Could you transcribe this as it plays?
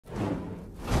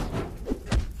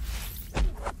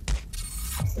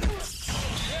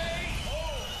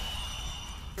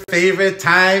favorite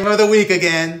time of the week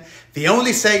again. The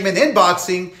only segment in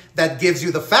boxing that gives you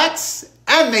the facts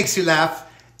and makes you laugh.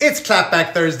 It's Clap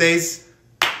Back Thursdays.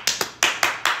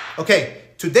 Okay,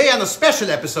 today on a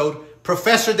special episode,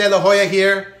 Professor De La Hoya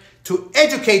here to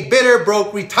educate bitter,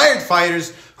 broke, retired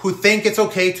fighters who think it's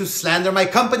okay to slander my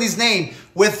company's name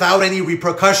without any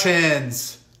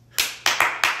repercussions.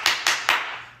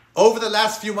 Over the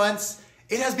last few months,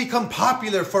 it has become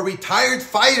popular for retired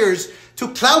fighters to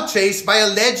clout chase by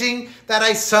alleging that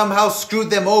I somehow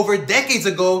screwed them over decades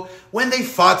ago when they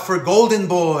fought for Golden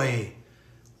Boy.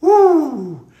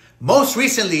 Woo! Most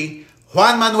recently,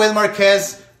 Juan Manuel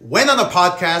Marquez went on a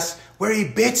podcast where he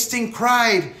bitched and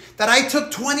cried that I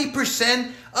took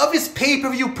 20% of his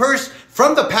pay-per-view purse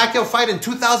from the Pacquiao fight in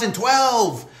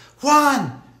 2012.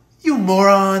 Juan, you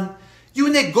moron. You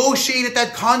negotiated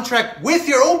that contract with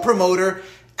your own promoter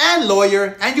and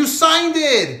lawyer, and you signed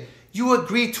it. You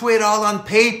agreed to it all on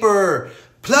paper.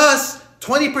 Plus,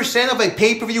 20% of a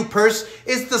pay-per-view purse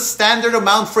is the standard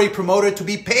amount for a promoter to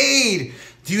be paid.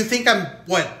 Do you think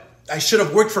I should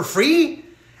have worked for free?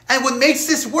 And what makes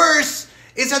this worse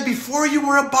is that before you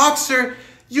were a boxer,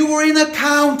 you were an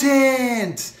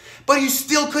accountant. But you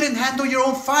still couldn't handle your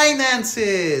own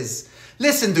finances.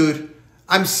 Listen, dude,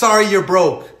 I'm sorry you're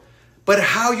broke. But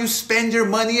how you spend your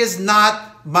money is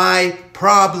not my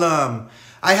problem.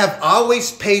 I have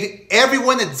always paid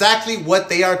everyone exactly what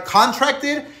they are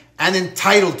contracted and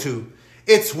entitled to.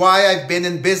 It's why I've been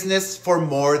in business for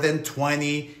more than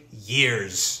 20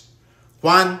 years.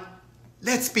 Juan,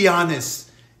 let's be honest.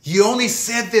 You only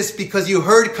said this because you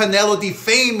heard Canelo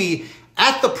defame me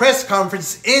at the press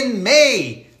conference in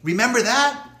May. Remember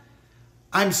that?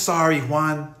 I'm sorry,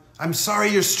 Juan. I'm sorry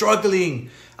you're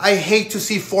struggling. I hate to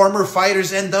see former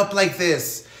fighters end up like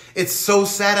this. It's so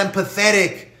sad and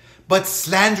pathetic. But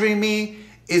slandering me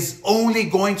is only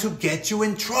going to get you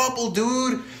in trouble,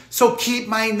 dude. So keep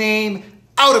my name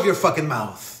out of your fucking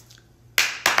mouth.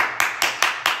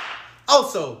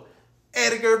 Also,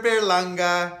 Edgar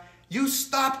Berlanga, you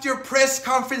stopped your press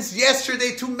conference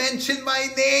yesterday to mention my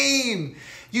name.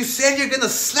 You said you're gonna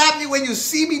slap me when you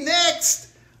see me next.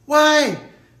 Why?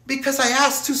 Because I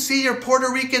asked to see your Puerto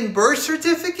Rican birth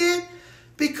certificate?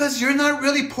 Because you're not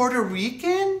really Puerto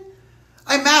Rican?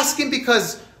 I'm asking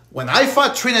because when I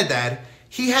fought Trinidad,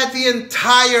 he had the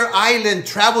entire island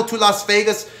travel to Las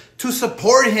Vegas to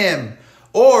support him.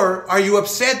 Or are you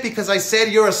upset because I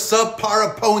said you're a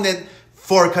subpar opponent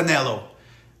for Canelo?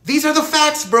 These are the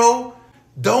facts, bro.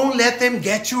 Don't let them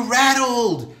get you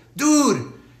rattled.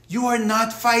 Dude, you are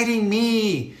not fighting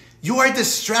me. You are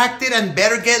distracted and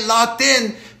better get locked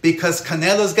in because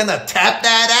Canelo's gonna tap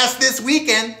that ass this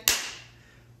weekend.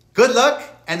 Good luck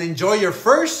and enjoy your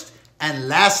first and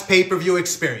last pay-per-view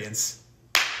experience.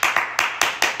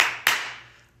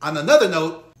 On another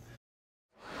note,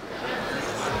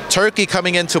 Turkey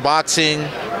coming into boxing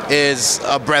is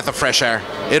a breath of fresh air.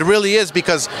 It really is,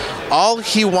 because all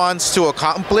he wants to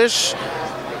accomplish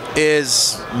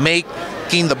is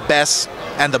making the best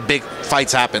and the big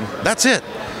fights happen. That's it.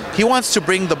 He wants to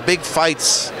bring the big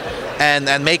fights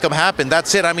and make them happen.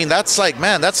 That's it. I mean, that's like,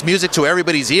 man, that's music to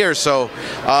everybody's ears. So,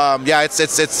 yeah,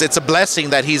 it's a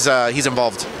blessing that he's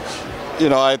involved. You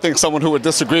know, I think someone who would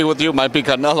disagree with you might be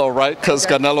Canelo, right? Because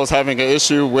Canelo's having an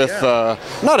issue with,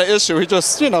 not an issue, he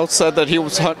just, you know, said that he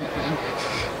was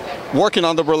working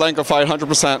on the Berlanga fight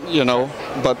 100%, you know,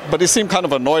 but he seemed kind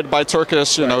of annoyed by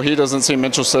Turkish, you know, he doesn't seem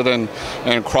interested in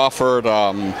Crawford, you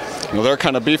know, they're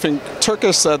kind of beefing.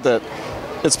 Turkish said that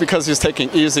it's because he's taking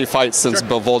easy fights since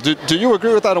Bivol. Do you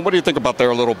agree with that, and what do you think about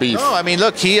their little beef? No, I mean,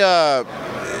 look,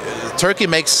 Turkey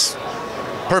makes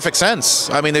perfect sense.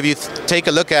 I mean, if you take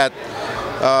a look at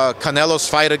Canelo's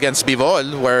fight against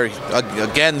Bivol, where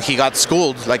again he got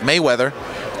schooled like Mayweather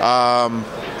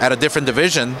at a different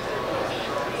division.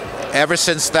 Ever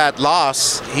since that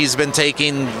loss, he's been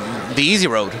taking the easy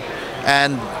road,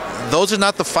 and those are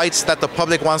not the fights that the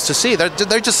public wants to see.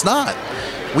 They're just not.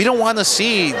 We don't want to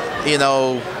see, you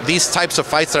know, these types of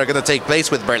fights that are going to take place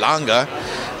with Berlanga.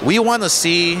 We want to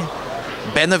see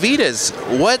Benavidez.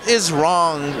 What is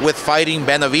wrong with fighting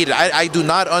Benavidez? I do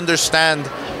not understand.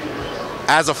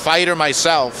 As a fighter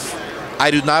myself,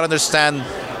 I do not understand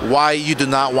why you do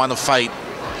not want to fight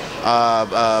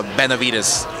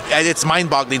Benavidez. It's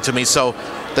mind-boggling to me. So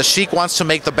the Sheik wants to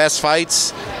make the best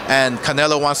fights, and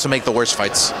Canelo wants to make the worst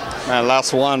fights. And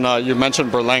last one, you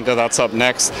mentioned Berlanga, that's up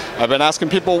next. I've been asking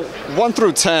people, 1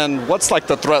 through 10, what's like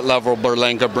the threat level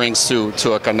Berlanga brings to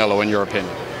a Canelo, in your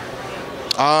opinion?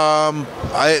 I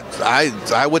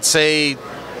would say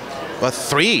a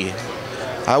 3.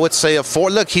 I would say a 4.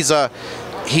 Look, he's a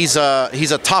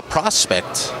top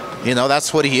prospect. You know,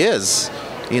 that's what he is.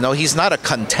 You know, he's not a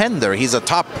contender. He's a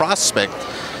top prospect.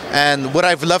 And would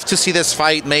I've loved to see this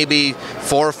fight maybe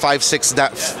 4, 5, 6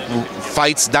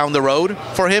 fights down the road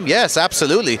for him? Yes,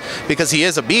 absolutely, because he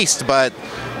is a beast. But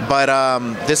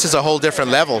this is a whole different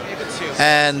level.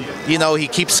 And you know, he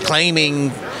keeps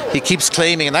claiming,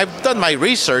 and I've done my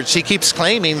research. He keeps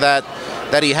claiming that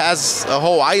he has a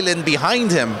whole island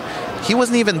behind him. He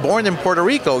wasn't even born in Puerto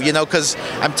Rico, you know, because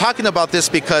I'm talking about this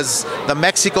because the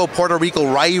Mexico-Puerto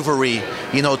Rico rivalry,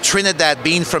 you know, Trinidad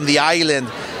being from the island.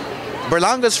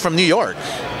 Berlanga's from New York.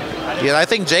 Yeah, I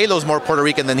think J-Lo's more Puerto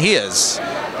Rican than he is.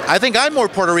 I think I'm more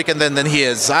Puerto Rican than he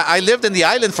is. I lived in the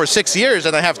island for 6 years,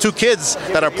 and I have 2 kids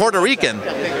that are Puerto Rican.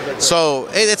 So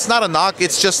it's not a knock.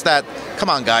 It's just that, come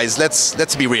on, guys,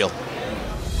 let's be real.